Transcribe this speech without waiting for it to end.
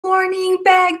morning,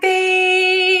 bag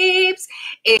babes.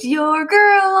 It's your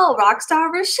girl,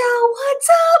 Rockstar Rochelle. What's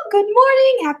up? Good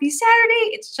morning. Happy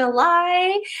Saturday. It's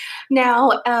July.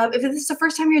 Now, if this is the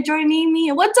first time you're joining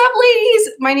me, what's up, ladies?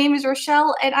 My name is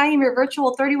Rochelle, and I am your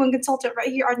virtual 31 consultant right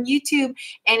here on YouTube.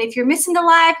 And if you're missing the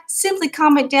live, simply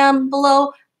comment down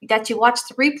below that you watched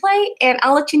the replay, and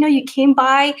I'll let you know you came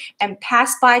by and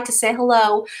passed by to say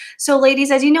hello. So,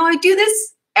 ladies, as you know, I do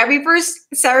this every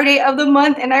first Saturday of the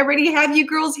month, and I already have you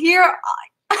girls here.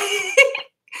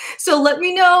 So let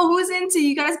me know who's in so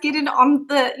you guys get in on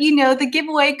the, the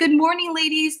giveaway. Good morning,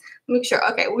 ladies. Make sure.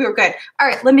 Okay, we were good. All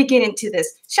right, let me get into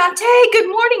this. Shantae, good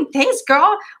morning. Thanks,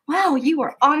 girl. Wow, you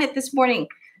were on it this morning.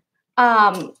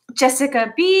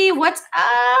 Jessica B, what's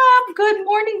up? Good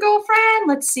morning, girlfriend.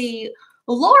 Let's see.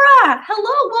 Laura,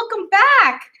 hello, welcome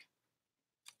back.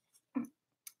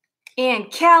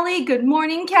 And Callie, good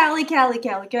morning,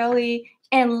 Callie.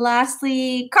 And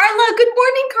lastly, Carla, good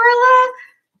morning, Carla.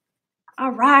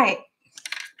 All right.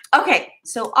 Okay,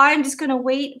 so I'm just going to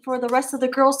wait for the rest of the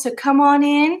girls to come on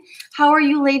in. How are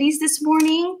you ladies this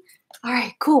morning? All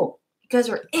right, cool. You guys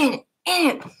are in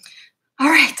it. All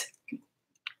right.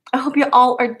 I hope you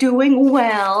all are doing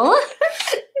well.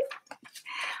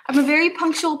 I'm a very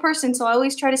punctual person, so I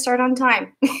always try to start on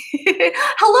time.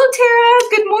 Hello, Tara.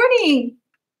 Good morning.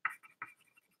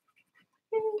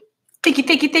 Thank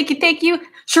you.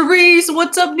 Cherise,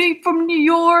 what's up from New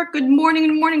York? Good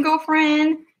morning,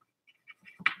 girlfriend.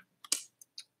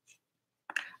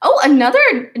 Oh,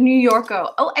 another New Yorker.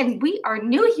 Oh, and we are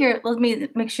new here. Let me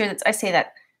make sure that I say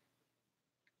that.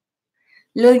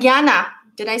 Liliana,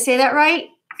 did I say that right?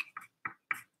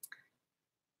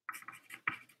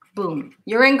 Boom.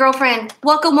 You're in, girlfriend.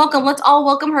 Welcome. Let's all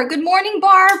welcome her. Good morning,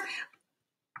 Barb.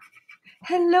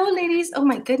 Hello, ladies. Oh,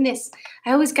 my goodness.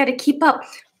 I always got to keep up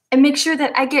and make sure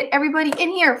that I get everybody in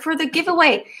here for the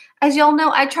giveaway. As y'all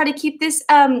know, I try to keep this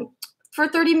for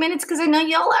 30 minutes because I know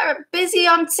y'all are busy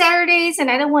on Saturdays and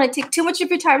I don't want to take too much of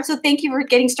your time. So thank you for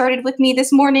getting started with me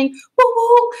this morning.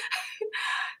 Woo-woo.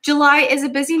 July is a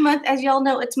busy month. As y'all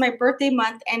know, it's my birthday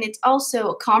month and it's also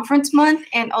a conference month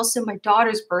and also my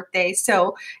daughter's birthday.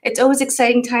 So it's always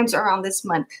exciting times around this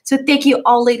month. So thank you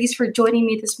all ladies for joining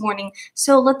me this morning.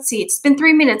 So let's see, it's been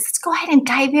 3 minutes. Let's go ahead and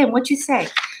dive in. What you say?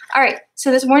 All right. So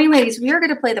this morning, ladies, we are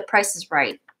going to play The Price is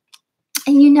Right.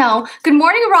 And good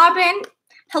morning, Robin.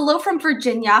 Hello from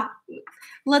Virginia.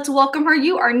 Let's welcome her.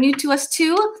 You are new to us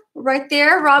too. Right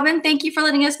there, Robin. Thank you for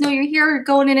letting us know you're here. You're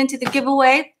going into the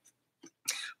giveaway.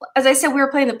 As I said, we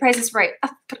were playing The Price is Right.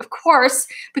 But of course,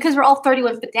 because we're all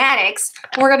 31 fanatics,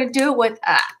 we're going to do it with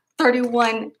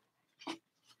 31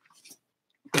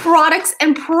 products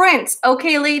and prints.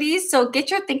 Okay, ladies? So get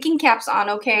your thinking caps on,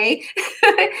 okay?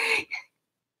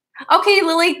 Okay,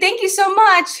 Lily, thank you so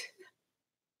much.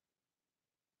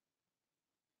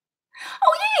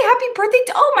 Oh, yay, happy birthday.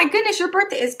 Oh, my goodness, your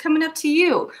birthday is coming up to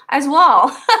you as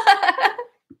well.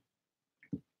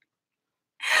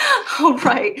 All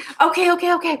right. Okay. All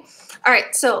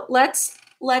right. So let's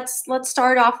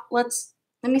start off. Let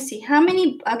me see how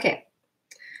many. Okay.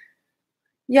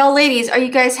 Y'all ladies, are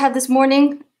you guys have this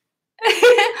morning?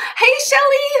 Hey,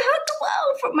 Shelly.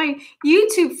 Hello from my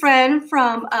YouTube friend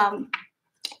from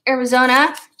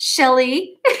Arizona,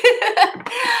 Shelly.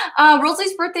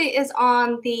 Rosalie's birthday is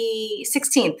on the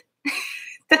 16th.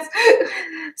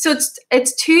 So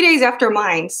it's 2 days after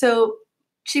mine. So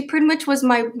she pretty much was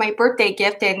my birthday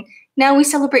gift, and now we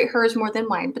celebrate hers more than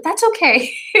mine, but that's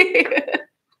okay.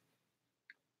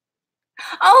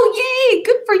 Oh, yay!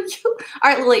 Good for you.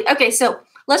 All right, Lily. Okay, so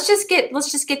let's just get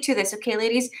to this, okay,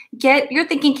 ladies? Get your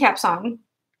thinking caps on.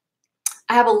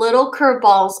 I have a little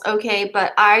curveballs, okay,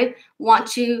 but I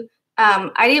want you.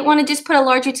 I didn't want to just put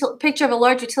a picture of a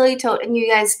large utility tote and you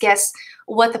guys guess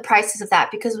what the price is of that,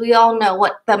 because we all know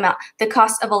what the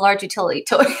cost of a large utility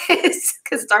tote is,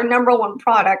 because it's our #1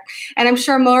 product, and I'm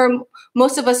sure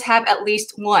most of us have at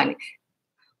least one.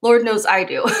 Lord knows I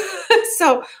do.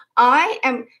 So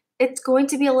it's going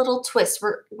to be a little twist.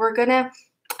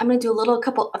 I'm gonna do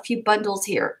a few bundles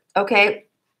here, okay?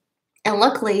 And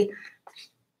luckily,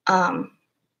 I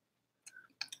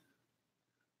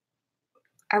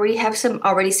already have some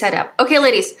set up. Okay,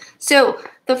 ladies. So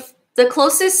the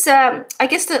closest, I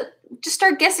guess just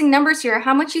start guessing numbers here.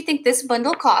 How much you think this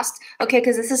bundle cost? Okay,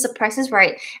 because this is The Price is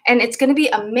Right, and it's going to be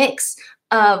a mix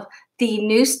of the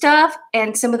new stuff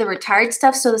and some of the retired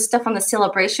stuff. So the stuff on the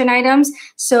celebration items.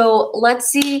 So let's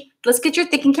see. Let's get your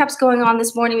thinking caps going on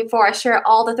this morning before I share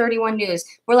all the 31 news.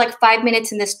 We're like 5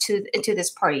 minutes into this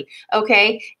party,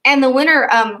 okay? And the winner,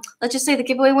 let's just say the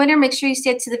giveaway winner, make sure you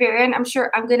stay to the very end. I'm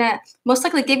sure I'm going to most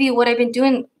likely give you what I've been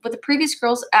doing with the previous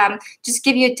girls, just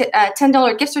give you a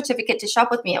 $10 gift certificate to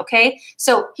shop with me, okay?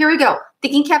 So here we go.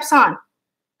 Thinking caps on.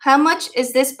 How much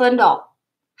is this bundle?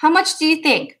 How much do you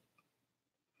think?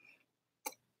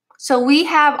 So we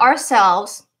have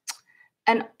ourselves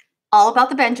an All About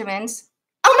the Benjamins.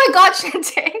 Oh my God,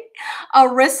 Shantae. A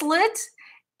wristlet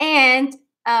and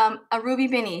a ruby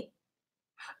mini.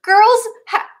 Girls,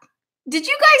 did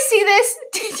you guys see this?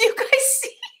 Did you guys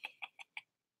see?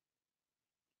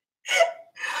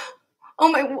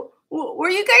 Oh my, were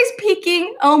you guys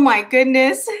peeking? Oh my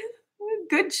goodness.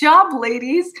 Good job,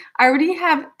 ladies. I already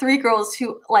have 3 girls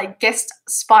who like guessed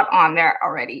spot on there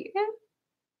already.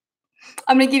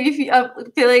 I'm going to give you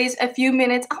ladies a few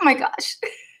minutes. Oh my gosh.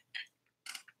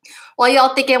 While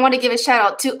y'all think, I want to give a shout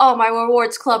out to all my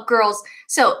Rewards Club girls.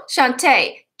 So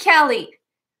Shantae, Kelly,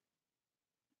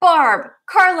 Barb,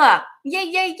 Carla, yay,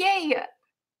 yay, yay.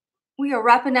 We are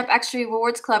wrapping up actually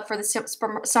Rewards Club for the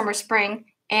summer, spring.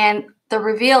 And the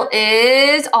reveal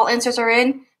is, all answers are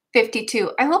in,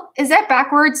 52. I hope, is that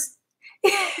backwards?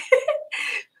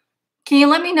 Can you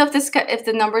let me know if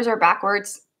the numbers are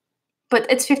backwards? But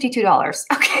it's $52.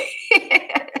 Okay.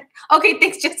 Okay,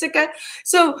 thanks, Jessica.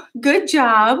 So good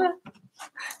job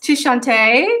to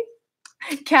Shantae,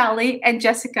 Callie, and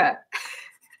Jessica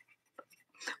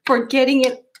for getting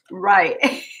it right.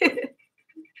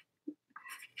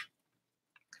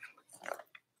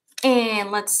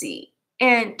 And let's see.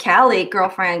 And Callie,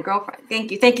 girlfriend.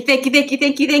 Thank you.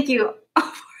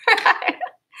 All right.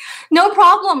 No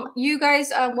problem. You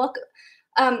guys, welcome.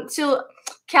 So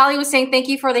Callie was saying thank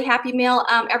you for the Happy Meal.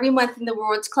 Every month in the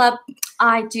Rewards Club,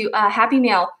 I do a Happy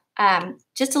Meal.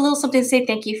 Just a little something to say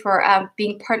thank you for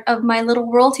being part of my little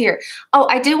world here. Oh,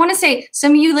 I did want to say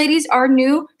some of you ladies are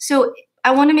new, so I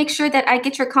want to make sure that I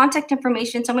get your contact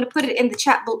information. So I'm going to put it in the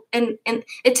chat, and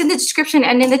it's in the description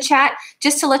and in the chat,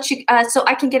 just to let you, so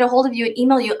I can get a hold of you and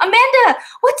email you. Amanda,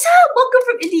 what's up? Welcome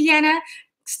from Indiana.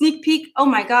 Sneak peek. Oh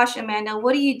my gosh, Amanda,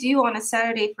 what do you do on a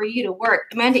Saturday for you to work?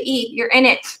 Amanda E., you're in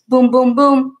it. Boom, boom,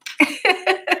 boom.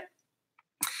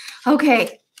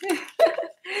 Okay.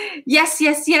 Yes.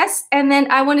 And then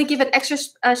I want to give an extra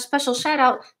special shout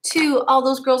out to all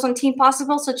those girls on Team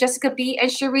Possible. So Jessica B.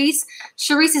 and Charisse.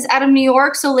 Charisse is out of New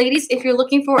York. So ladies, if you're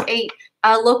looking for a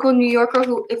local New Yorker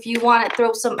who, if you want to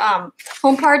throw some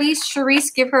home parties,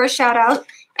 Charisse, give her a shout out.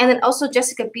 And then also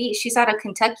Jessica B. She's out of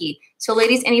Kentucky. So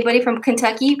ladies, anybody from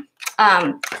Kentucky,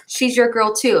 she's your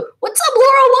girl too. What's up,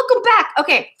 Laura? Welcome back.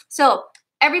 Okay, so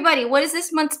everybody, what is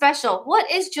this month special?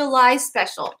 What is July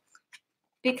special?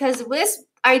 Because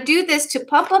I do this to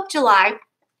pump up July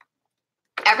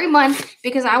every month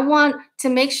because I want to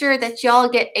make sure that y'all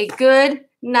get a good,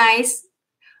 nice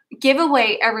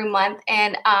giveaway every month.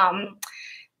 And I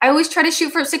always try to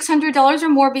shoot for $600 or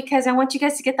more because I want you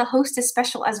guys to get the hostess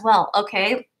special as well,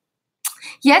 okay?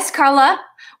 Yes, Carla.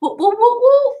 Woo, woo, woo,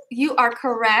 woo. You are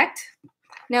correct.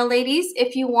 Now, ladies,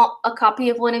 if you want a copy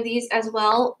of one of these as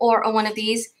well or one of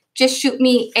these, just shoot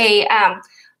me an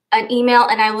email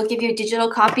and I will give you a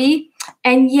digital copy.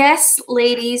 And yes,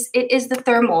 ladies, it is the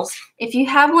thermals. If you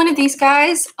have one of these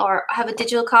guys or have a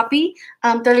digital copy,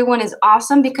 31 is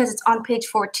awesome because it's on page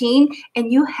 14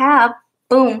 and you have,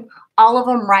 boom, all of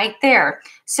them right there.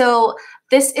 So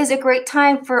this is a great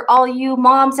time for all you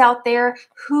moms out there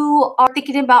who are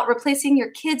thinking about replacing your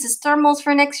kids' thermals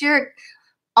for next year.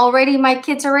 Already, my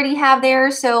kids already have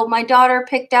theirs. So my daughter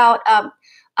picked out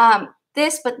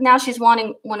this, but now she's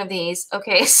wanting one of these.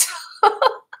 Okay, so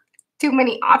too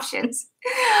many options.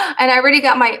 And I already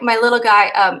got my little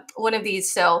guy one of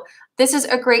these. So this is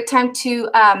a great time to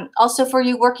also for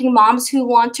you working moms who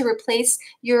want to replace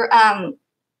your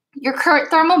current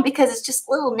thermal because it's just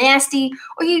a little nasty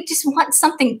or you just want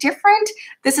something different.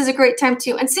 This is a great time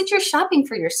too. And since you're shopping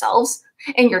for yourselves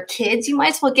and your kids, you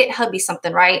might as well get hubby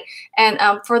something, right? And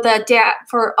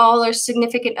for all our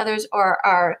significant others or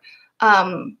our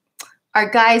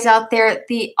guys out there,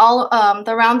 the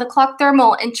round the clock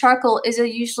thermal and charcoal is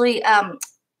usually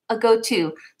a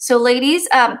go-to. So ladies,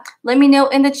 let me know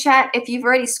in the chat if you've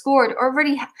already scored or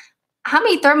how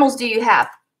many thermals do you have?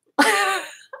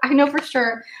 I know for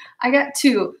sure I got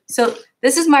 2. So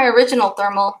this is my original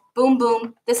thermal. Boom,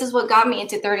 boom. This is what got me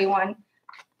into 31.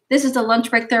 This is the lunch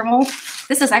break thermal.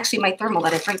 This is actually my thermal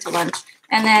that I bring to lunch.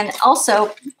 And then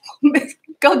also,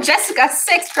 go Jessica,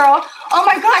 6, girl. Oh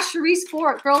my gosh, Charisse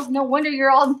 4. Girls, no wonder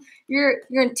you're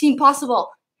in Team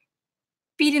Possible.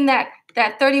 feeding that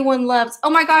 31 loves.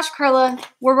 Oh my gosh, Carla,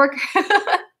 we're working.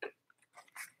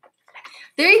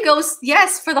 There you go.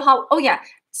 Yes, for the hot. Oh yeah.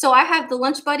 So I have the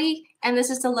lunch buddy, and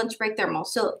this is the lunch break thermal.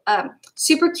 So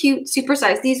super cute, super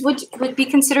size. These would be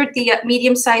considered the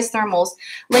medium size thermals.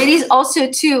 Ladies, also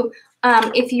too,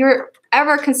 if you're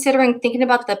ever considering thinking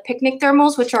about the picnic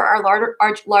thermals, which are our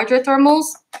larger thermals,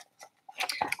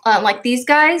 like these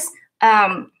guys,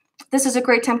 this is a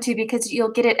great time too because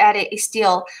you'll get it at a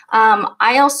steal.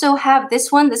 I also have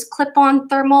this one, this clip-on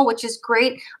thermal, which is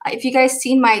great. If you guys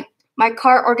seen my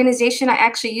car organization, I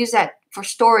actually use that for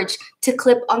storage to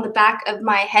clip on the back of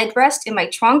my headrest in my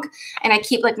trunk. And I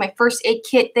keep like my first aid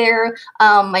kit there,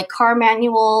 my car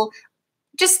manual,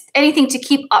 just anything to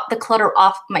keep up the clutter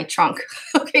off my trunk.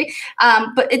 Okay.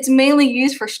 But it's mainly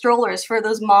used for strollers for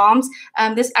those moms.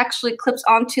 This actually clips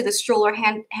onto the stroller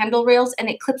handle rails and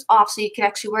it clips off so you can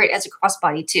actually wear it as a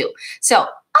crossbody too. So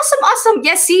awesome, awesome.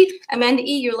 Yes, see, Amanda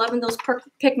E., you're loving those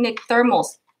picnic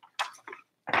thermals.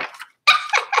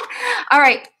 All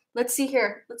right, let's see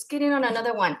here. Let's get in on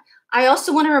another one. I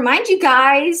also want to remind you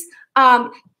guys,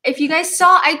 if you guys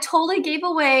saw, I totally gave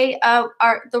away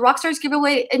the Rockstars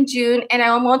giveaway in June, and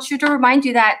I want you to remind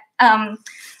you that,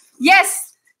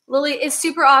 yes, Lily is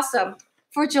super awesome.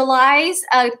 For July's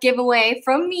giveaway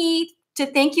from me to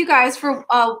thank you guys for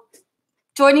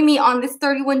joining me on this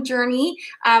 31 journey.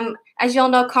 As y'all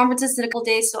know, conference is in a couple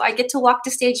days, so I get to walk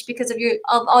the stage because of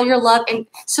all your love and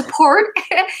support.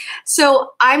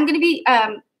 So I'm gonna be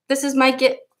this is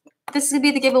gonna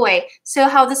be the giveaway. So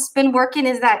how this has been working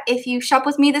is that if you shop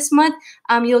with me this month,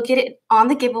 you'll get it on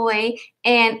the giveaway,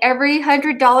 and every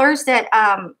 $100 that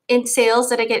in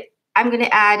sales that I get, I'm gonna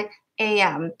add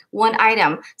a one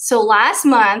item. So last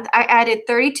month I added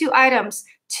 32 items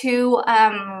to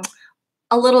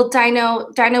a little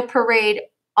Dino Parade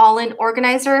all-in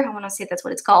organizer. I want to say that's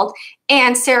what it's called.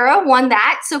 And Sarah won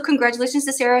that. So congratulations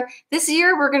to Sarah. This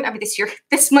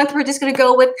month, we're just going to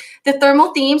go with the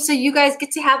thermal theme. So you guys get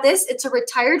to have this. It's a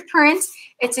retired print.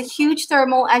 It's a huge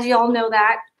thermal, as you all know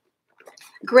that.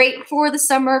 Great for the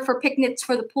summer, for picnics,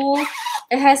 for the pool.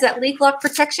 It has that leak lock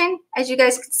protection, as you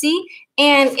guys can see.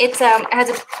 And it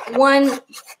has one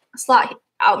slot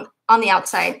out on the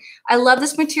outside. I love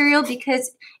this material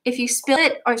because if you spill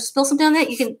it or spill something on it,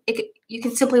 you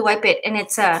can simply wipe it, and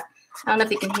it's I don't know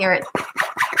if you can hear it.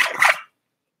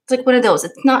 It's like one of those.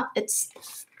 It's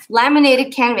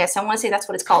laminated canvas. I want to say that's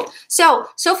what it's called. So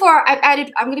far I'm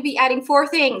going to be adding 4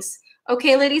 things.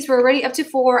 Okay, ladies, we're already up to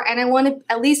 4, and I want to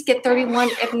at least get 31,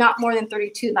 if not more than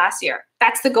 32 last year.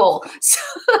 That's the goal. So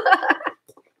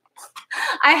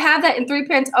I have that in 3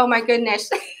 prints. Oh my goodness.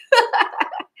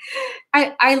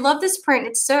 I love this print.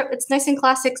 It's nice and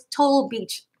classic, total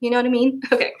beach. You know what I mean?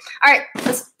 Okay. All right.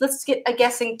 Let's get a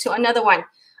guessing to another one.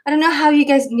 I don't know how you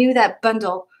guys knew that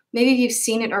bundle. Maybe you've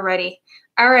seen it already.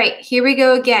 All right. Here we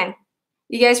go again.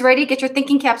 You guys ready? Get your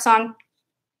thinking caps on.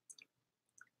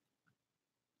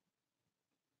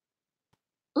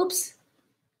 Oops.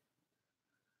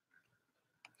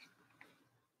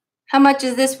 How much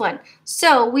is this one?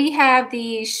 So we have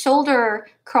the shoulder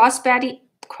crossbody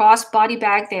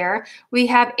bag there. We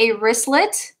have a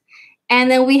wristlet,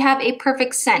 and then we have a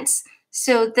perfect sense.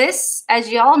 So this, as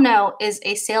you all know, is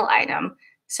a sale item.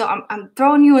 So I'm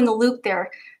throwing you in the loop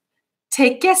there.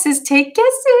 Take guesses, take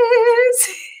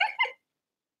guesses.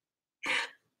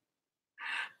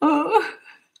 Oh.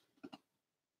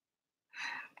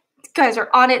 Guys are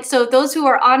on it. So those who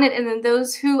are on it, and then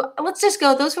those who, let's just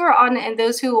go, those who are on it and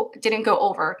those who didn't go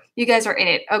over. You guys are in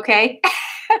it, okay?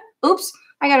 Oops,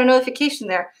 I got a notification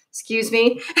there. Excuse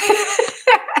me.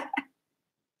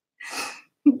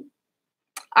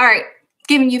 All right,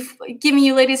 giving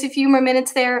you ladies a few more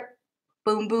minutes there.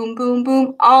 Boom, boom, boom,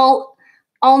 boom. All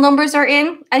numbers are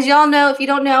in. As y'all know, if you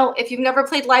don't know, if you've never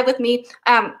played live with me,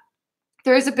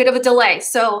 there is a bit of a delay.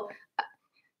 So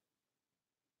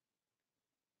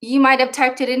you might have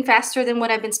typed it in faster than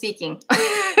what I've been speaking.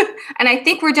 And I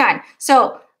think we're done.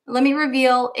 So let me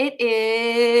reveal, it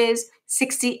is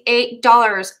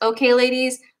 $68. Okay,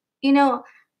 ladies, you know,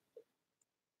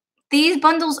 these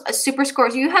bundles are super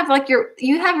scores. You have like your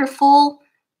full,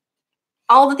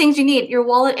 all the things you need, your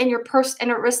wallet and your purse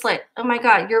and a wristlet. Oh my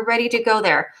God, you're ready to go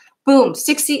there. Boom,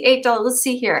 $68. Let's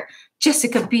see here.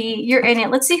 Jessica B, you're in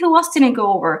it. Let's see who else didn't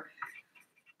go over.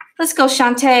 Let's go,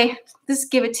 Shantae. Let's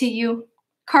give it to you.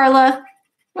 Carla,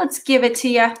 let's give it to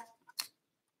you.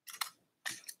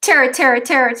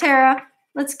 Tara,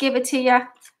 let's give it to you.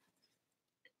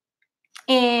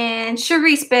 And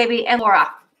Sharice, baby, and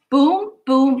Laura. Boom,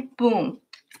 boom, boom.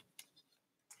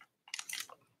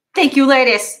 Thank you,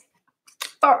 ladies.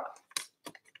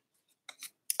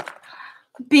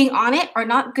 being on it or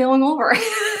not going over.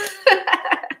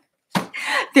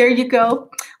 There you go.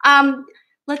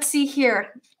 Let's see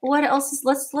here. What else is,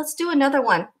 let's do another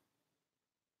one.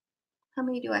 How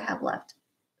many do I have left?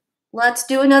 Let's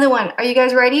do another one. Are you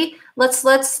guys ready? Let's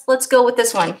go with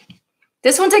this one.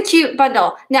 This one's a cute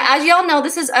bundle. Now, as y'all know,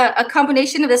 this is a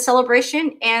combination of the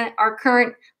celebration and our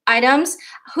current items.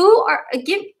 Are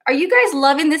you guys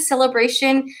loving this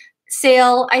celebration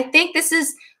sale? I think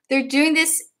they're doing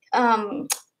this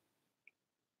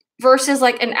versus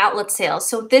like an outlet sale.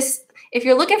 So this, if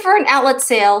you're looking for an outlet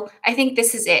sale, I think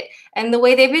this is it. And the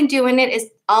way they've been doing it is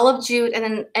all of June, and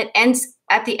then it ends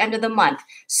at the end of the month.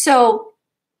 So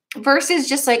versus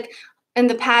just like in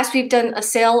the past, we've done a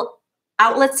sale,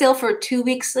 outlet sale for 2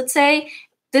 weeks, let's say.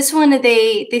 This one,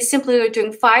 they simply are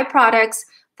doing 5 products,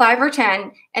 5 or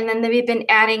 10, and then they've been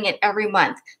adding it every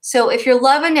month. So if you're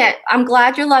loving it, I'm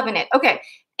glad you're loving it. Okay.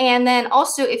 And then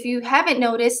also, if you haven't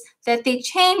noticed that they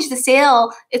changed the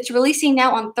sale, it's releasing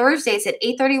now on Thursdays at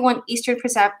 8:31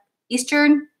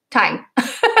 Eastern time.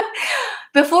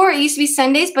 Before it used to be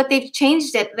Sundays, but they've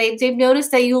changed it. They've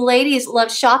noticed that you ladies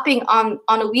love shopping on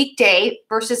a weekday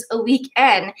versus a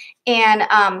weekend. And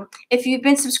if you've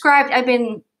been subscribed, I've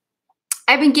been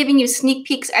giving you sneak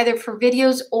peeks either for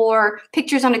videos or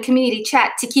pictures on a community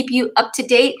chat to keep you up to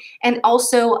date, and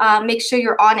also make sure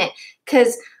you're on it.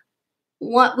 Because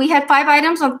we had 5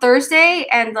 items on Thursday,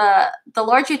 and the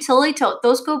large utility tote,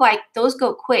 those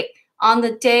go quick. On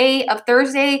the day of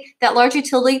Thursday, that large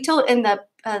utility tote and the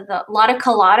Lotta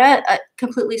Colada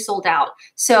completely sold out.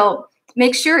 So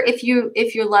make sure if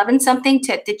you're loving something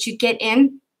that you get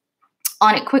in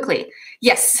on it quickly.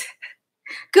 Yes.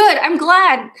 Good. I'm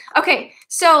glad. Okay.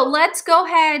 So let's go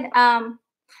ahead.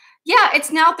 Yeah,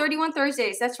 it's now 31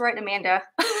 Thursdays. That's right, Amanda.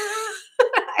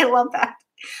 I love that.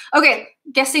 Okay.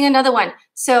 Guessing another one.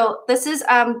 So this is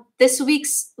this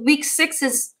week's week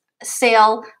 6's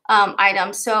sale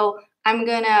item. So I'm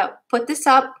going to put this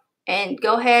up and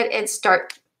go ahead and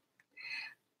start.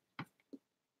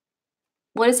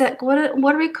 What is that? What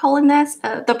are we calling this?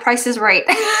 The Price is Right.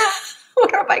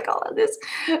 What am I calling this?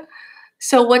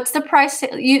 So what's the price?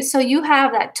 So you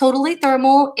have that totally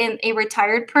thermal in a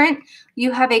retired print.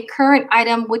 You have a current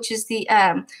item, which is the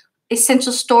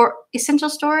essential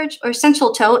storage or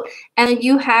essential tote, and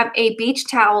you have a beach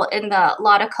towel in the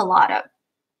Lotta Colada.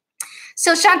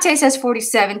 So Shantae says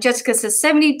 47, Jessica says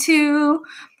 72,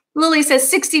 Lily says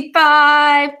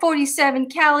 65, 47,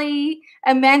 Callie,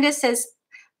 Amanda says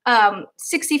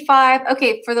 65.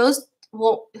 Okay, for those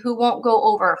who won't go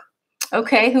over.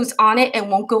 Okay, who's on it and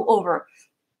won't go over.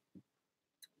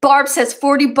 Barb says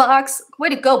 $40. Way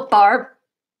to go, Barb.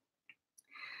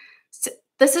 So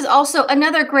this is also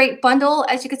another great bundle.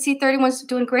 As you can see, 31's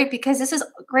doing great because this is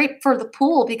great for the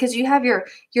pool, because you have your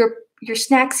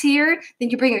snacks here, then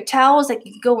you bring your towels that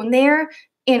you can go in there,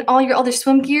 and all your other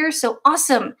swim gear. So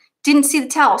awesome. Didn't see the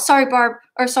towel. Sorry, Barb,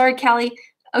 or sorry, Callie.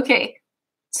 Okay.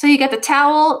 So you got the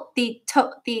towel, the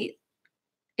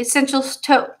essentials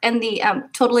tote, and the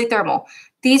totally thermal.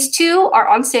 These 2 are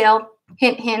on sale.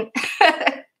 Hint, hint.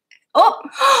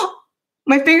 Oh,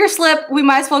 my finger slipped. We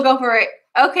might as well go for it.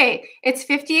 Okay, it's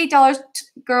 $58,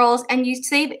 girls, and you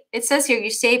save. It says here you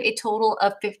save a total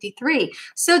of $53.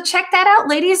 So check that out,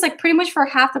 ladies. Like pretty much for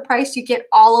half the price, you get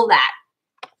all of that.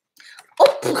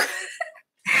 Oh.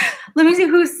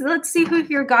 Let's see who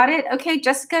here got it. Okay,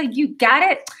 Jessica, you got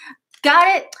it.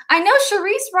 Got it. I know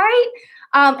Sharice, right?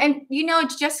 And you know,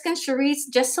 Jessica and Sharice,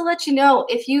 just to let you know,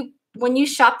 when you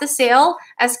shop the sale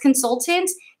as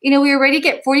consultants, you know, we already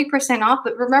get 40% off.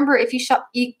 But remember, if you shop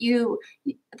the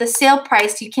sale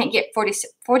price, you can't get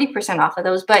 40% off of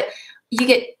those, but you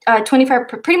get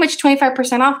pretty much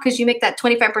 25% off, because you make that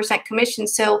 25% commission.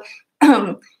 So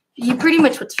you pretty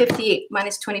much, what's 58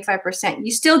 minus 25%,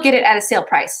 you still get it at a sale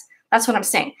price. That's what I'm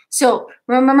saying. So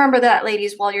remember that,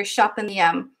 ladies, while you're shopping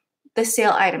the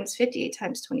sale items, 58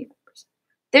 times 25%.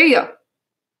 There you go.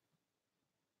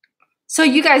 So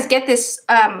you guys get this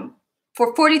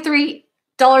for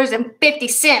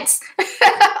 $43.50.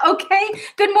 Okay.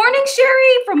 Good morning,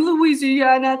 Sherry from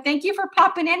Louisiana. Thank you for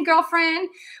popping in, girlfriend.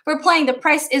 We're playing The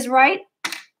Price is Right.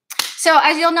 So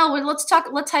as you'll know,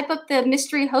 let's hype up the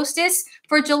Mystery Hostess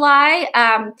for July.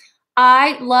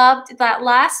 I loved that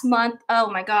last month. Oh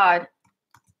my God.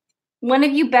 One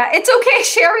of you it's okay,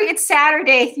 Sherry. It's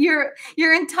Saturday. You're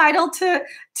entitled to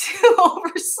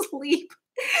oversleep.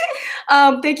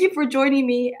 Thank you for joining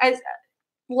me. As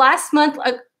last month,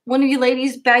 one of you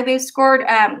ladies, Bag Babe, scored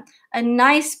a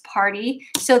nice party.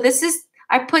 So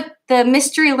I put the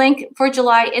mystery link for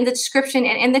July in the description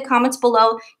and in the comments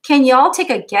below. Can y'all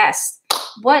take a guess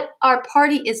what our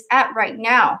party is at right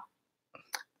now?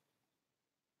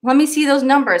 Let me see those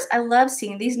numbers. I love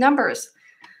seeing these numbers.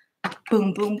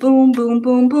 Boom, boom, boom, boom,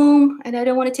 boom, boom. And I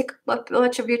don't want to take up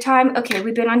much of your time. Okay,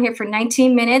 we've been on here for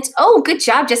 19 minutes. Oh, good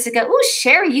job, Jessica. Oh,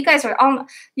 Sherry, you guys are on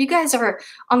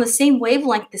the same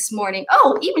wavelength this morning.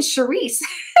 Oh, even Charisse.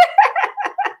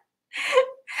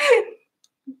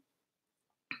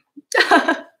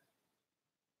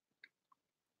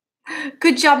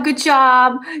 Good job, good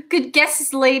job. Good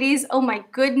guesses, ladies. Oh my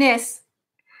goodness.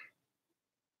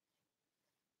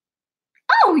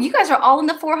 Oh, you guys are all in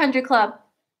the 400 club.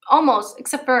 Almost,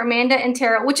 except for Amanda and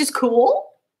Tara, which is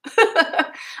cool. All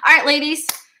right, ladies.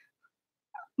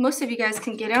 Most of you guys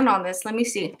can get in on this. Let me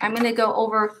see. I'm going to go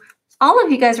over. All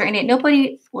of you guys are in it.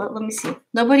 Nobody, well, let me see.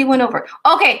 Nobody went over.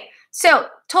 Okay, so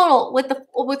total with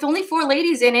only 4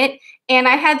 ladies in it, and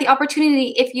I had the opportunity.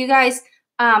 If you guys,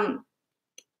 what,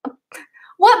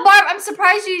 Barb? I'm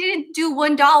surprised you didn't do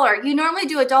 $1. You normally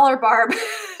do $1, Barb.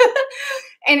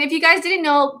 And if you guys didn't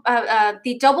know,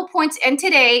 the double points end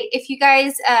today. If you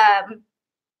guys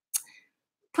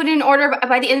put in an order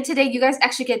by the end of today, you guys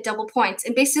actually get double points.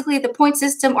 And basically, the point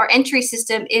system or entry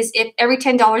system is if every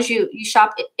 $10 you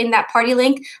shop in that party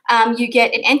link, you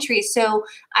get an entry. So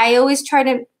I always try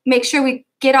to make sure we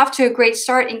get off to a great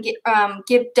start and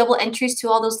give double entries to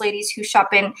all those ladies who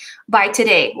shop in by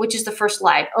today, which is the first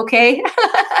live. Okay,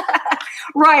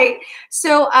 right.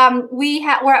 So we're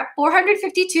at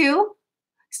 452.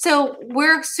 So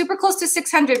we're super close to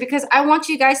 600 because I want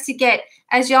you guys to get,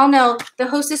 as y'all know, the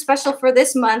hostess special for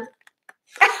this month.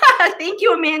 Thank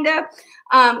you, Amanda.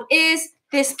 Is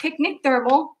this picnic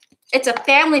thermal. It's a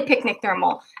family picnic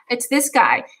thermal. It's this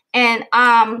guy. And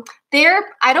I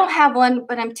don't have one,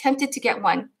 but I'm tempted to get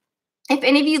one. If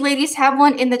any of you ladies have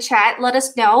one in the chat, let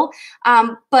us know.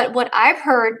 But what I've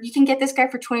heard, you can get this guy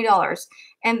for $20.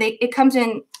 And it comes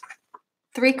in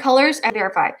 3 colors. I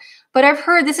verified. But I've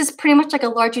heard this is pretty much like a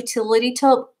large utility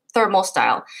tote thermal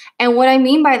style. And what I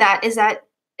mean by that is that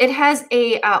it has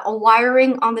a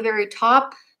wiring on the very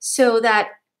top so that,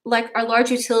 like our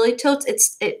large utility totes,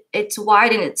 it's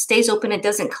wide and it stays open. It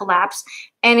doesn't collapse.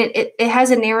 And it has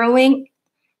a narrowing.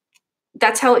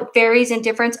 That's how it varies in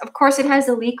difference. Of course, it has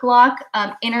a leak lock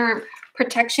inner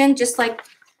protection, just like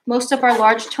most of our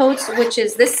large totes, which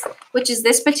is this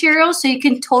material. So you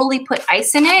can totally put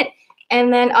ice in it.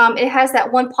 And then it has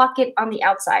that one pocket on the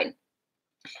outside.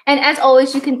 And as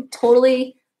always, you can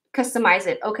totally customize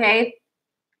it, okay?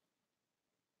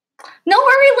 No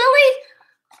worry, Lily.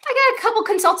 I got a couple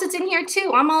consultants in here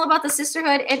too. I'm all about the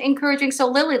sisterhood and encouraging. So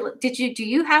Lily, do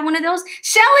you have one of those?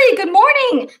 Shelly, good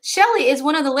morning. Shelly is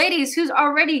one of the ladies who's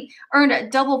already earned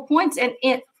double points and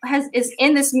is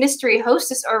in this mystery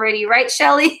hostess already, right,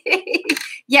 Shelly?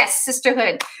 Yes,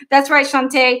 sisterhood. That's right,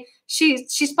 Shantae. She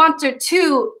sponsored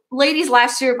 2 ladies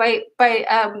last year by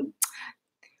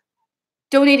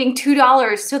donating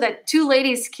 $2 so that 2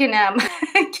 ladies can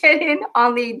get in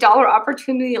on the dollar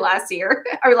opportunity last year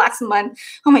or last month.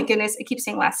 Oh my goodness, I keep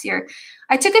saying last year.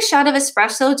 I took a shot of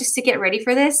espresso just to get ready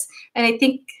for this, and I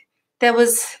think I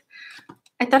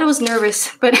thought I was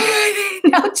nervous, but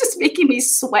now it's just making me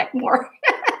sweat more.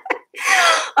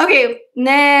 Okay,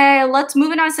 now let's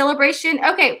move on celebration.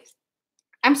 Okay.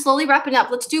 I'm slowly wrapping up.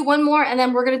 Let's do one more, and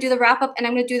then we're going to do the wrap up, and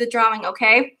I'm going to do the drawing,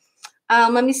 okay?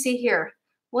 Let me see here.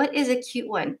 What is a cute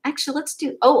one? Actually, let's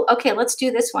do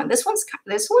this one. This one's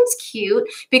cute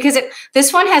because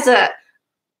this one has a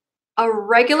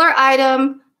regular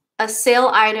item, a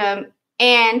sale item,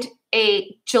 and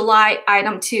a July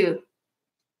item too.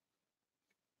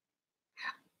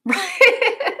 Right.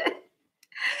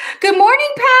 Good morning,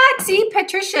 Pat. See,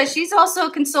 Patricia, she's also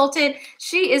a consultant.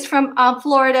 She is from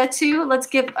Florida too. Let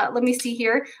me see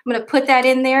here. I'm going to put that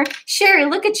in there. Sherry,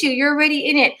 look at you. You're already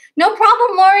in it. No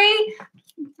problem, Lori.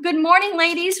 Good morning,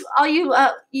 ladies. All you,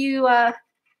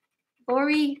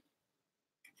 Lori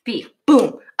B.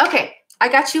 Boom. Okay, I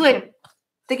got you in.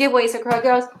 The giveaways,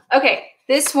 girls. Okay,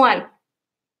 this one.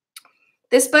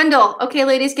 This bundle. Okay,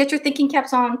 ladies, get your thinking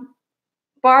caps on.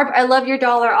 Barb, I love your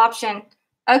dollar option.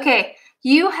 Okay.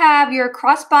 You have your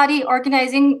crossbody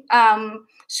organizing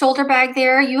shoulder bag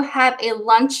there. You have a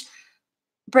lunch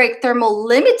break thermal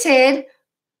limited.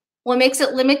 What makes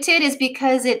it limited is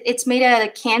because it's made out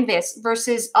of canvas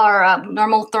versus our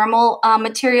normal thermal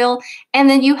material. And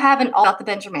then you have an all about the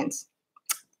Benjamins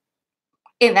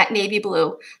in that navy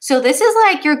blue. So this is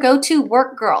like your go-to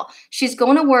work girl. She's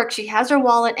going to work. She has her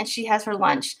wallet and she has her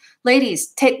lunch.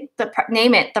 Ladies,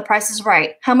 name it. The price is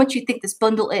right. How much you think this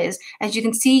bundle is? As you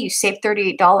can see, you saved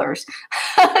 $38.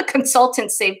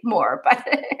 Consultants save more, but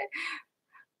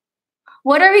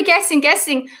what are we guessing?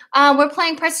 We're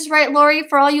playing Price is Right, Lori,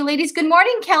 for all you ladies. Good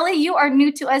morning, Kelly. You are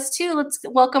new to us too. Let's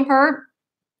welcome her.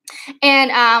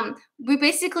 And we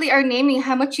basically are naming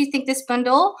how much you think this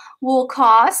bundle will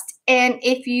cost. And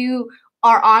if you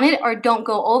are on it or don't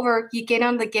go over, you get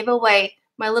on the giveaway,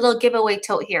 my little giveaway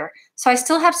tote here. So I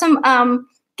still have some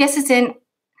guesses in.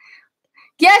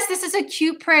 Yes, this is a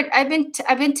cute print. I've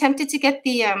been tempted to get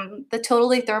the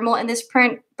totally thermal in this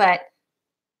print, but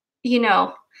you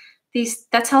know,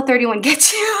 that's how 31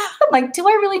 gets you. Like, do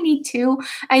I really need two?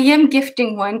 I am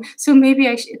gifting one, so maybe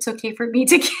it's okay for me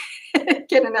to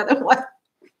get another one.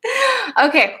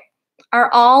 Okay,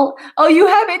 oh, you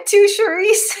have it too,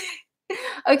 Charisse.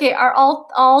 Okay, are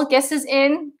all guesses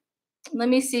in? Let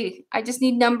me see. I just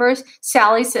need numbers.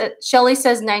 Shelly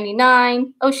says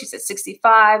 99. Oh, she said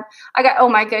 65. Oh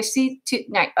my gosh, see,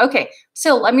 9. Okay,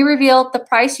 so let me reveal the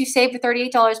price. You saved for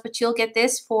 $38, but you'll get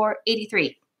this for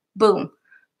 83. Boom.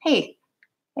 Hey,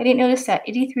 I didn't notice that.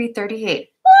 83.38.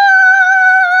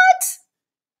 What?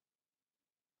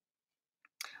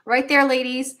 Right there,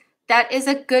 ladies. That is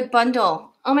a good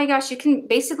bundle. Oh my gosh, you can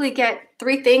basically get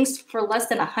 3 things for less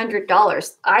than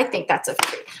 $100. I think that's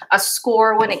a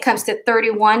score when it comes to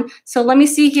 31. So let me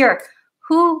see here.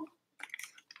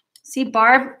 See,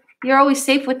 Barb, you're always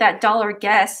safe with that dollar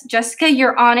guess. Jessica,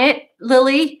 you're on it.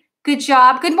 Lily, good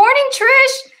job. Good morning,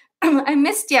 Trish. I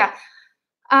missed you.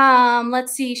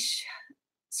 Let's see.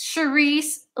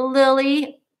 Charisse,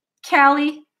 Lily,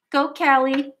 Callie, go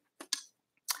Callie.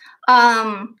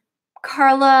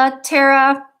 Carla,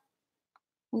 Tara,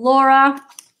 Laura.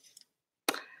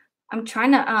 I'm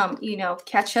trying to,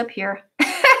 catch up here.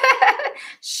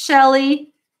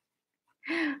 Shelly,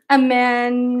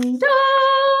 Amanda,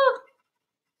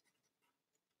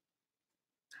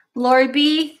 Lori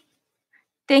B.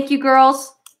 Thank you,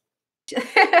 girls.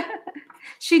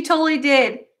 She totally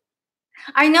did.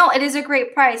 I know it is a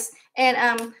great price.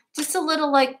 And just a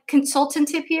little consultant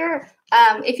tip here.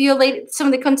 If you some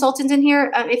of the consultants in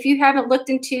here, if you haven't looked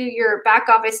into your back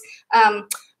office,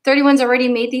 31's already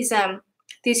made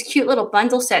these cute little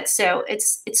bundle sets. So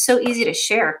it's so easy to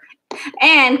share.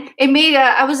 And it made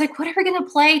I was like, what are we gonna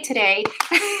play today?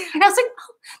 And I was like,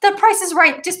 oh, the price is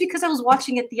right, just because I was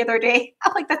watching it the other day.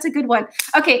 I'm like, that's a good one.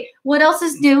 Okay, what else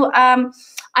is new? I'm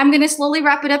gonna slowly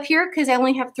wrap it up here because I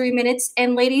only have 3 minutes.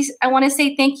 And ladies, I want to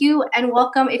say thank you and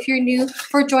welcome if you're new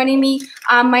for joining me.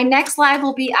 My next live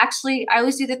will be I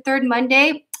always do the third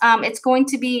Monday. It's going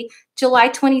to be July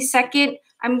 22nd.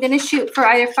 I'm gonna shoot for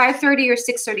either 5:30 or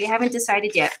 6:30. I haven't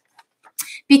decided yet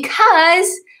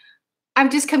because I'm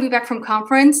just coming back from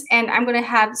conference and I'm going to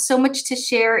have so much to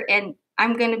share and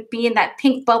I'm going to be in that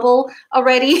pink bubble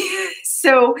already.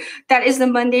 So that is the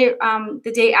Monday,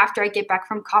 the day after I get back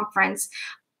from conference.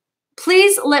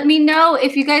 Please let me know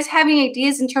if you guys have any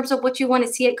ideas in terms of what you want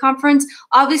to see at conference.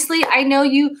 Obviously, I know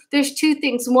there's 2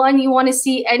 things. One, you want to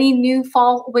see any new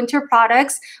fall, winter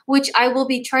products, which I will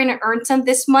be trying to earn some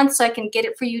this month so I can get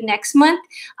it for you next month.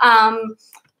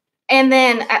 And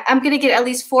then I'm going to get at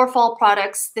least 4 fall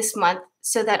products this month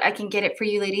so that I can get it for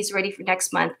you ladies ready for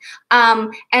next month.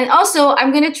 And also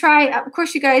I'm going to try, of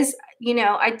course, you guys,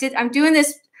 I'm doing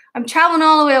this. I'm traveling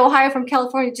all the way to Ohio from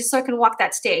California just so I can walk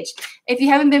that stage. If you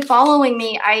haven't been following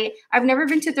me, I've never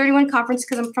been to 31 conference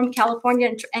because I'm from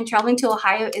California and traveling to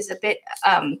Ohio is a bit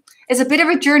of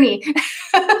a journey.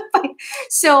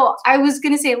 So I was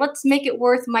going to say, let's make it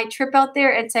worth my trip out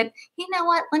there and said, you know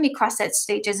what? Let me cross that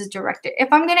stage as a director. If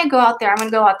I'm going to go out there, I'm going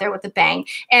to go out there with a bang.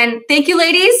 And thank you,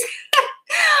 ladies.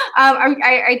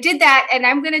 I did that and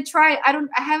I'm going to try. I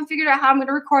haven't figured out how I'm going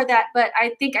to record that, but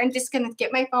I think I'm just going to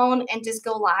get my phone and just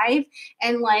go live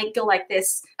and go like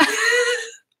this.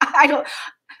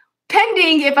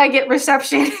 Pending if I get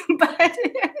reception, but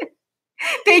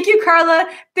thank you, Carla.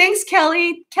 Thanks,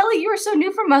 Kelly. Kelly, you are so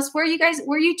new from us. Where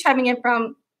are you chiming in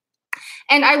from?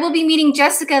 And I will be meeting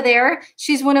Jessica there.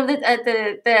 She's one of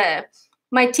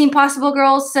my Team Possible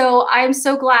girls. So I'm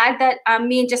so glad that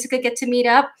me and Jessica get to meet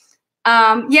up.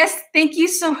 Yes, thank you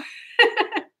so much.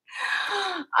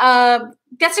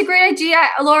 That's a great idea.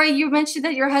 Lori, you mentioned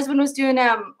that your husband was doing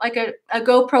a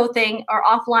GoPro thing or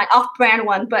off-brand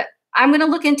one, but I'm going to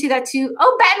look into that too.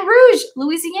 Oh, Baton Rouge,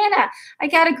 Louisiana. I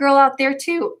got a girl out there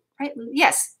too, right?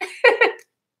 Yes.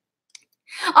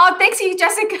 Oh, thanks you,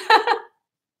 Jessica.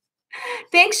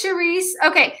 Thanks, Charisse.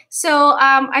 Okay, so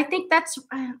I think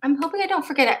I'm hoping I don't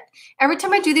forget it. Every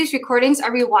time I do these recordings, I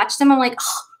rewatch them. I'm like,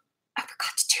 oh, I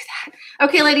forgot to do that.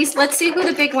 Okay, ladies, let's see who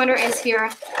the big winner is here.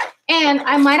 And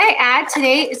might I add,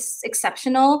 today is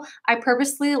exceptional. I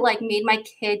purposely made my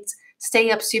kids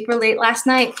stay up super late last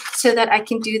night so that I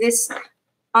can do this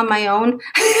on my own.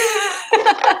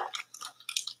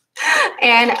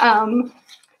 And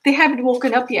they haven't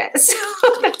woken up yet, so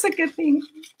that's a good thing.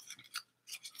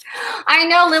 I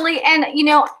know, Lily, and you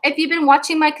know, if you've been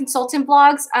watching my consultant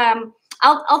vlogs,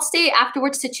 I'll stay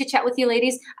afterwards to chit chat with you,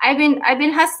 ladies. I've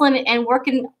been hustling and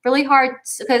working really hard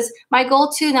because my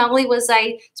goal too. Not only was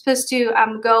I supposed to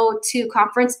go to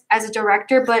conference as a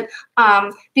director, but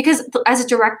because as a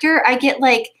director, I get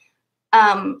like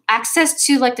access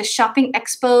to like the shopping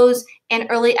expos and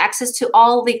early access to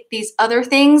all these other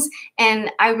things,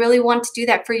 and I really want to do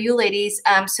that for you, ladies,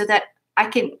 so that I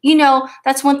can, you know,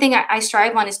 that's one thing I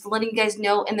strive on is letting you guys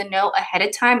know in the know ahead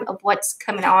of time of what's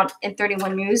coming out in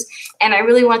 31 News. And I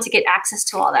really want to get access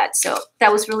to all that. So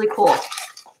that was really cool.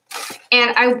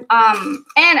 And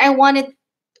I wanted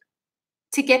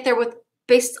to get there with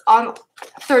based on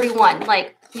 31,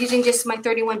 like using just my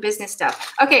 31 business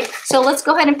stuff. Okay, so let's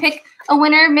go ahead and pick a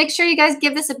winner. Make sure you guys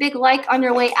give this a big like on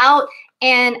your way out.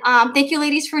 And thank you,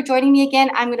 ladies, for joining me again.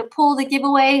 I'm going to pull the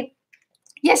giveaway.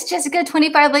 Yes, Jessica,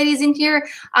 25 ladies in here.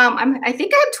 I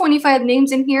think I have 25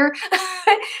 names in here,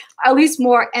 at least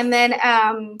more. And then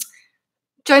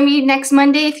join me next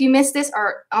Monday if you missed this,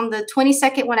 or on the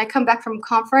 22nd when I come back from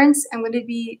conference. I'm going to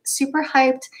be super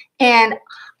hyped. And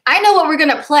I know what we're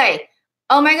going to play.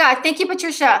 Oh, my God. Thank you,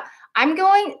 Patricia. I'm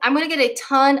going to get a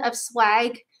ton of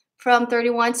swag from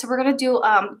 31. So we're going to do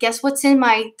guess what's in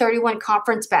my 31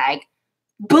 conference bag.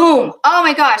 Boom. Oh,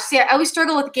 my gosh. See, I always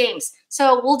struggle with games.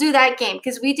 So we'll do that game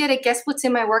because we did a guess what's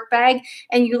in my work bag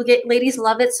and you get ladies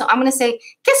love it. So I'm going to say,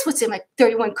 guess what's in my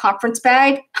 31 conference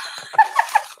bag?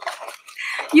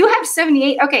 You have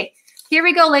 78. Okay, here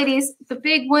we go, ladies. The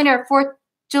big winner for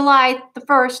July the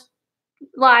 1st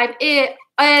live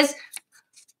is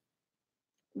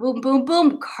boom, boom,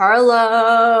 boom,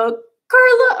 Carla.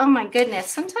 Carla. Oh, my goodness.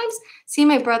 Sometimes, see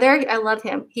my brother, I love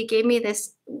him. He gave me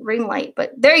this ring light,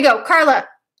 but there you go, Carla.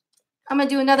 I'm going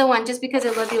to do another one just because I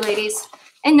love you, ladies.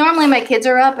 And normally my kids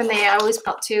are up and they always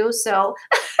pop too. So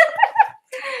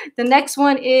the next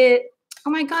one is, oh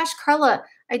my gosh, Carla,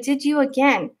 I did you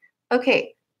again.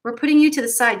 Okay, we're putting you to the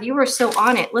side. You were so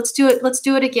on it. Let's do it. Let's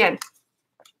do it again.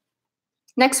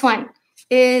 Next one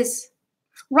is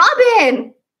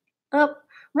Robin. Oh,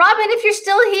 Robin, if you're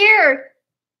still here,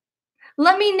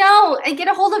 let me know and get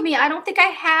a hold of me. I don't think I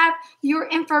have your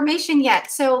information yet.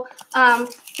 So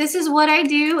this is what I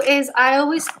do is I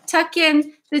always tuck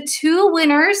in the 2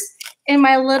 winners in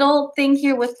my little thing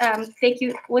here with thank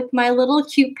you with my little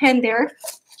cute pen there.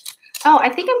 Oh, I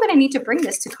think I'm going to need to bring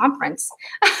this to conference.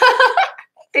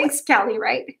 Thanks, Callie,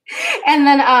 right? And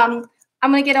then I'm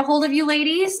going to get a hold of you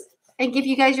ladies and give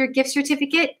you guys your gift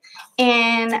certificate.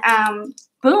 And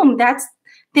boom,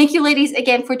 thank you, ladies,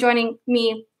 again for joining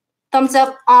me. Thumbs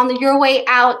up on your way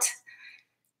out.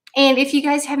 And if you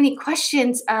guys have any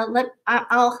questions,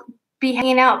 I'll be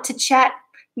hanging out to chat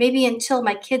maybe until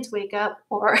my kids wake up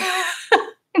or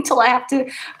until I have to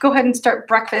go ahead and start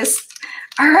breakfast.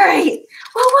 All right.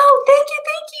 Whoa, thank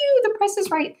you. The price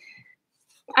is right.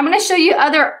 I'm going to show you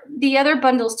the other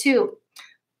bundles too.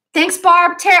 Thanks,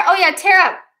 Barb. Tara. Oh, yeah,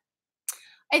 Tara.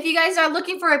 If you guys are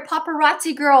looking for a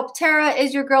paparazzi girl, Tara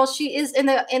is your girl. She is in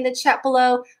the chat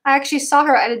below. I actually saw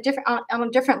her at on a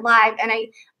different live, and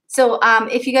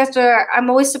if you guys are, I'm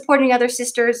always supporting other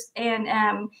sisters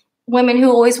and women who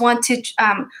always want to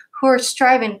who are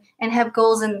striving and have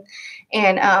goals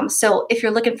and so if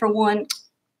you're looking for one,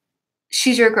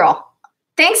 she's your girl.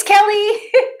 Thanks, Kelly.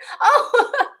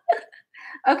 Oh,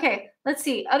 okay. Let's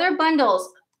see other bundles.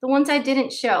 The ones I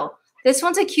didn't show. This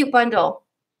one's a cute bundle.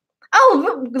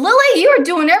 Oh, Lily, you are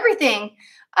doing everything.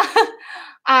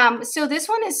 So this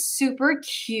one is super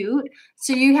cute.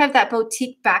 So you have that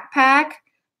boutique backpack,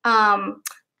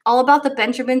 all about the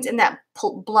Benjamins and that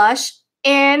blush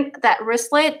and that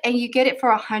wristlet, and you get it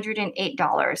for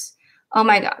 $108. Oh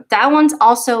my God. That one's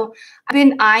also, I've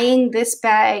been eyeing this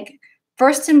bag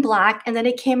first in black, and then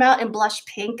it came out in blush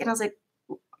pink, and I was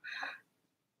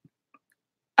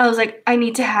like, I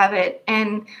need to have it.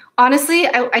 And honestly,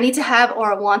 I need to have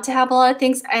or want to have a lot of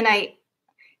things. And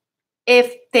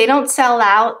if they don't sell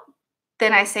out,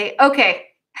 then I say, okay,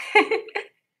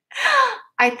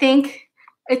 I think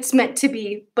it's meant to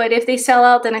be. But if they sell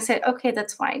out, then I say, okay,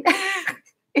 that's fine.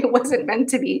 It wasn't meant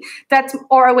to be.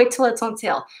 Or I wait till it's on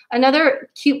sale.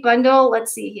 Another cute bundle.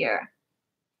 Let's see here.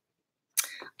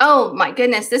 Oh my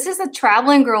goodness, this is a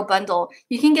traveling girl bundle.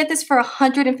 You can get this for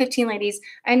 115, ladies.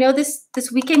 I know this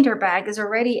weekender bag is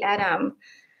already at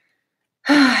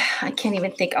I can't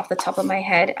even think off the top of my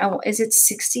head. Is it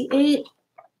 68?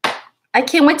 I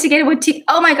can't wait to get it with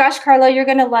oh my gosh, Carla, you're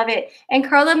gonna love it. And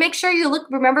Carla, make sure you look.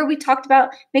 Remember we talked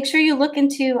about. Make sure you look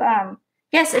into.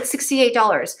 Yes, it's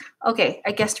 $68. Okay,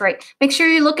 I guessed right. Make sure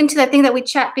you look into that thing that we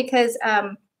chat because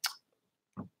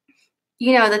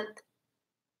you know that.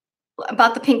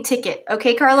 about the pink ticket.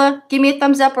 Okay, Carla, give me a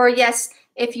thumbs up or a yes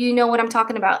if you know what I'm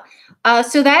talking about.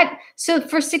 So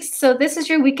this is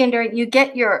your weekender. You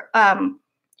get your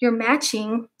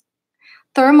matching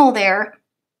thermal there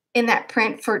in that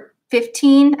print for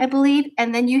 15, I believe,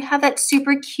 and then you have that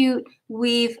super cute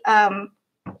weave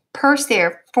purse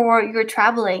there for your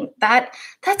traveling.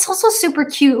 That's also super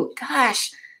cute.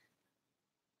 Gosh.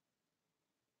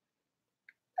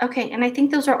 Okay, and I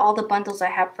think those are all the bundles I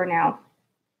have for now.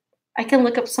 I can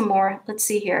look up some more. Let's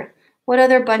see here. What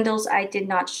other bundles I did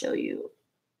not show you?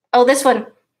 Oh, this one.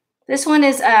 This one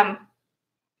is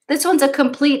this one's a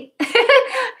complete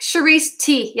Charisse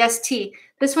T. Yes, T.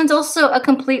 This one's also a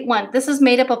complete one. This is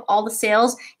made up of all the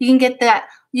sales. You can get that.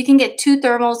 You can get 2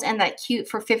 thermals and that cute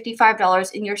for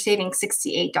 $55, and you're saving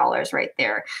 $68 right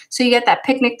there. So you get that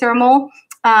picnic thermal.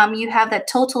 You have that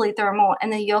totally thermal,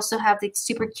 and then you also have the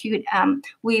super cute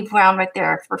weave round right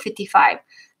there for $55.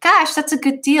 Gosh, that's a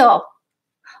good deal.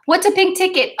 What's a pink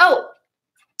ticket? Oh,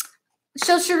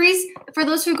 so Charisse, for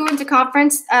those who go into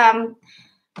conference,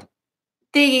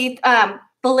 the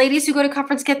ladies who go to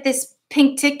conference get this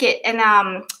pink ticket, and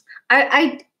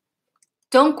I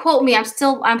don't quote me. I'm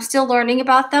still learning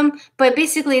about them, but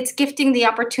basically it's gifting the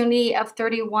opportunity of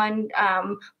 31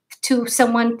 to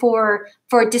someone for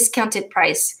a discounted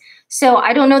price. So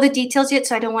I don't know the details yet,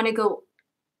 so I don't want to go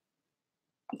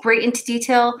great into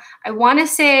detail. I want to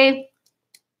say,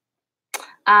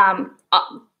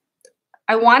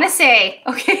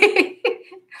 okay,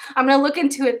 I'm gonna look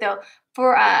into it though.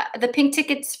 For the pink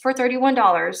tickets for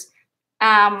 $31,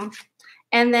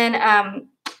 and then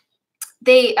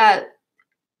they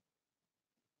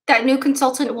that new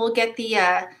consultant will get the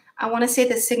I want to say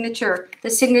the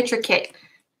signature kit.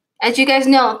 As you guys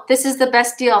know, this is the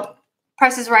best deal.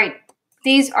 Price is right.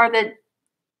 These are the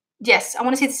yes. I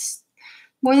want to say it's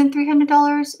more than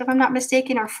 $300 if I'm not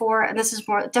mistaken, or $400, and this is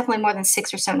definitely more than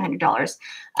 $600 or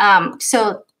 $700.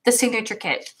 So the signature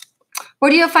kit. Where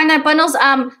do you find that bundles?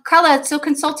 Carla, so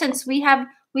consultants, we have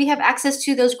access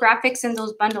to those graphics and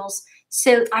those bundles.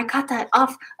 So I got that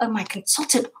off of my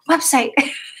consultant website.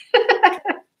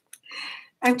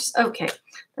 I'm just okay.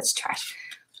 That's trash.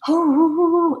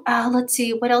 Oh, let's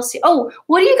see what else. Oh,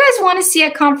 what do you guys want to see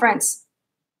at conference?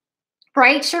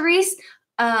 Right, Charisse?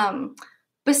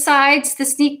 Besides the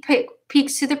sneak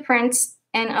peeks to the prints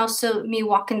and also me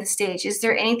walking the stage, is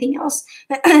there anything else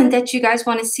that you guys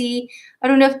want to see? I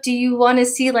don't know do you want to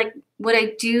see like what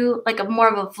I do, like more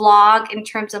of a vlog in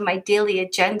terms of my daily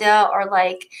agenda, or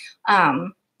like,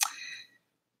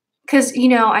 because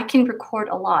I can record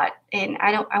a lot, and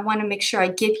I want to make sure I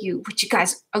give you what you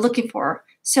guys are looking for.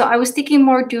 So I was thinking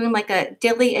more doing like a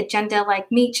daily agenda,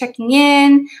 like me checking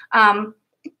in. No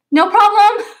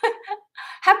problem.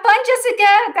 Have fun,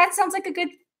 Jessica. That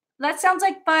sounds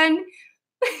like fun.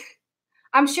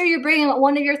 I'm sure you're bringing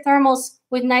one of your thermals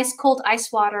with nice cold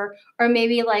ice water, or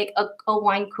maybe like a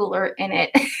wine cooler in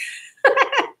it.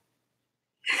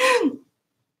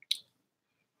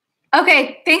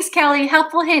 Okay, thanks, Kelly.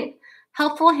 Helpful hint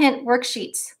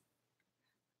worksheets.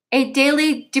 A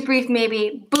daily debrief,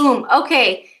 maybe. Boom.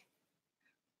 Okay,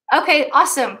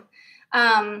 awesome.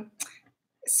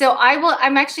 So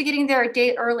I'm actually getting there a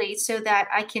day early so that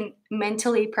I can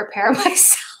mentally prepare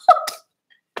myself.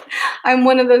 I'm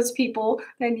one of those people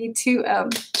that need to,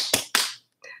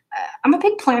 I'm a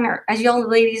big planner, as y'all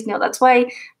ladies know. That's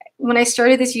why when I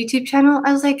started this YouTube channel,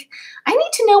 I was like, I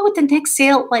need to know what the next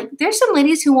sale, like there's some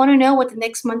ladies who want to know what the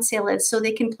next month sale is so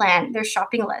they can plan their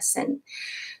shopping list. And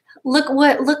look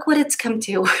what it's come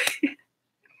to.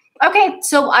 Okay,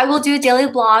 so I will do a daily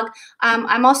blog.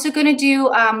 I'm also going to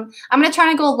do, I'm going to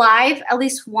try to go live at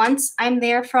least once. I'm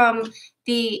there from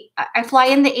I fly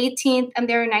in the 18th, I'm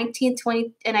there 19th,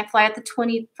 20th, and I fly out the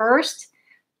 21st.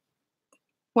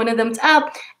 One of them's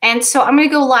up. And so I'm going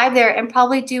to go live there and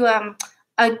probably do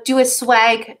a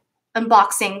swag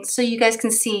unboxing so you guys can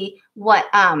see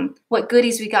what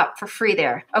goodies we got for free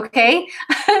there. Okay.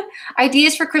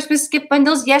 Ideas for Christmas gift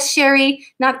bundles. Yes, Sherry,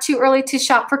 not too early to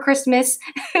shop for Christmas.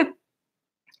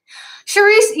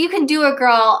 Charisse, you can do it,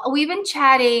 girl. We've been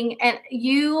chatting, and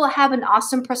you have an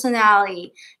awesome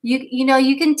personality.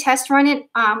 You can test run it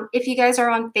if you guys are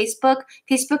on Facebook.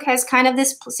 Facebook has kind of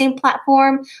this same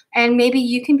platform, and maybe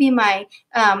you can be my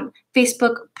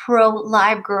Facebook Pro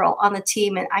Live girl on the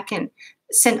team, and I can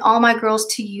send all my girls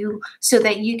to you so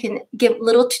that you can give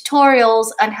little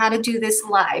tutorials on how to do this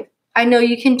live. I know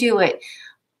you can do it.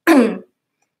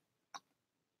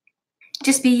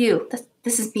 Just be you.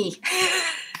 This is me.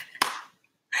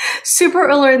 Super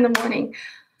early in the morning.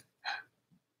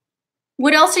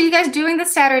 What else are you guys doing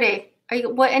this Saturday?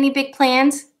 Any big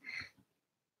plans?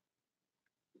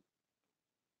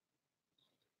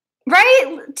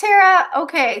 Right, Tara?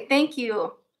 Okay, thank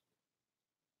you.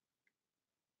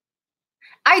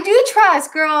 I do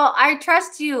trust, girl. I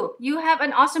trust you. You have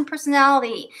an awesome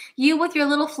personality. You with your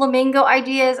little flamingo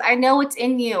ideas. I know it's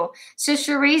in you. So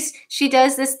Charisse, she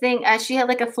does this thing. She had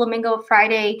like a flamingo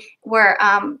Friday where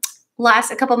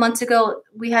last a couple months ago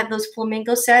we had those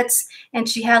flamingo sets, and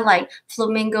she had like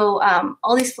flamingo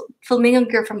all these flamingo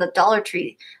gear from the Dollar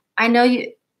Tree. I know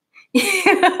you.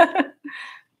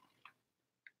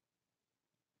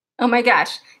 Oh my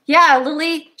gosh. Yeah,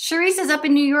 Lily, Charisse is up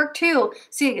in New York too.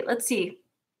 See, let's see.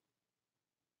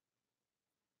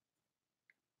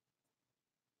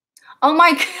 Oh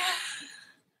my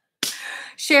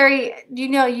Sherry, you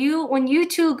know, you when you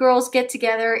two girls get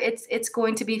together, it's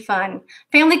going to be fun.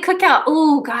 Family cookout.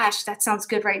 Oh gosh, that sounds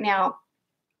good right now.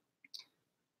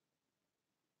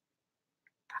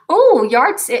 Oh,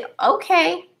 yard sale.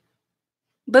 Okay.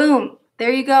 Boom.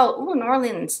 There you go. Oh, New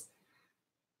Orleans.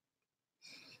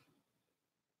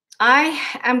 I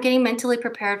am getting mentally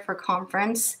prepared for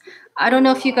conference. I don't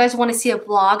know if you guys want to see a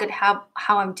vlog and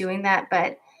how I'm doing that,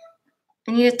 but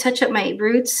I need to touch up my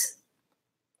roots.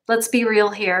 Let's be real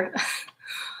here.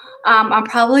 I'm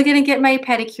probably gonna get my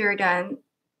pedicure done.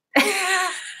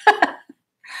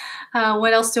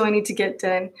 What else do I need to get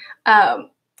done?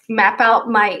 Map out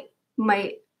my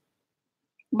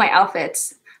my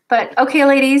outfits. But okay,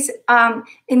 ladies,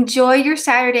 enjoy your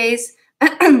Saturdays.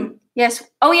 Yes.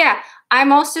 Oh yeah,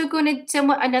 I'm also going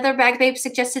to. Another bag babe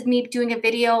suggested me doing a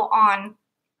video on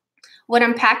what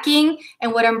I'm packing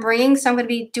and what I'm bringing, so I'm going to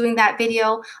be doing that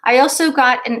video. I also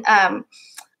got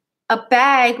a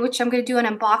bag which I'm going to do an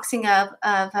unboxing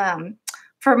of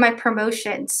for my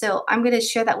promotion. So I'm going to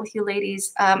share that with you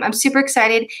ladies. I'm super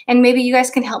excited, and maybe you guys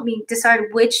can help me decide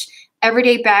which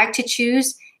everyday bag to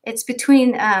choose. It's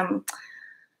between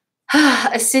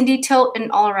a Cindy tote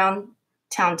and all around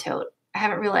town tote. I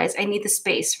haven't realized I need the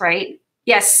space, right?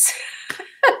 Yes.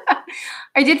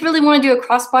 I did really want to do a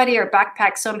crossbody or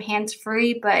backpack so I'm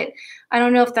hands-free, but I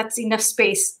don't know if that's enough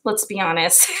space, let's be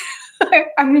honest.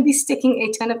 I'm going to be sticking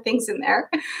a ton of things in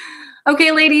there.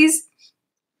 Okay, ladies.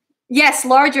 Yes,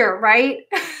 larger, right?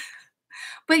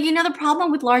 But you know, the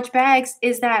problem with large bags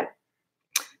is that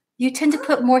you tend to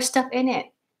put more stuff in it.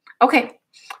 Okay,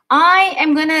 I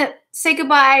am going to say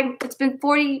goodbye. It's been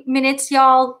 40 minutes,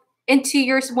 y'all, into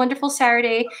your wonderful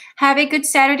Saturday. Have a good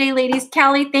Saturday, ladies.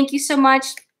 Callie, thank you so much.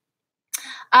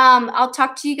 I'll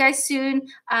talk to you guys soon.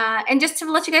 And just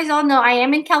to let you guys all know, I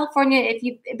am in California. If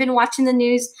you've been watching the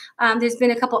news, there's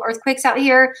been a couple earthquakes out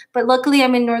here, but luckily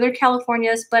I'm in Northern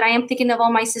California. But I am thinking of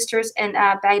all my sisters and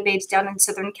bag babes down in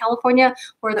Southern California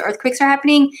where the earthquakes are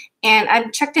happening. And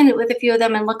I've checked in with a few of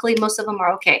them, and luckily most of them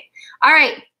are okay. All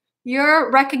right. Your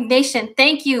recognition.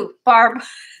 Thank you, Barb.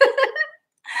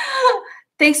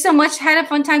 Thanks so much. Had a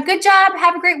fun time. Good job.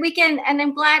 Have a great weekend. And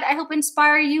I'm glad, I hope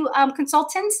inspire you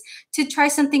consultants to try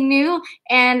something new.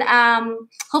 And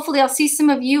hopefully I'll see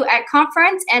some of you at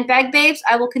conference. And Bag Babes,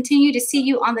 I will continue to see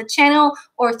you on the channel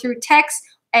or through text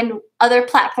and other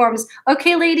platforms.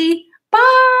 Okay, lady.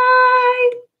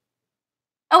 Bye.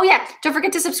 Oh yeah, don't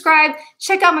forget to subscribe.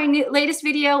 Check out my latest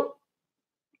video.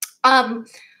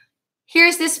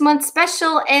 Here's this month's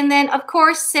special, and then of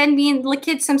course send me and the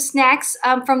kids some snacks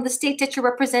from the state that you're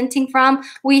representing from.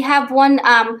 We have one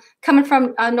coming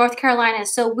from North Carolina,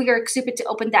 so we are excited to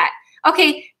open that.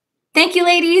 Okay, thank you,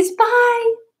 ladies.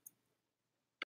 Bye.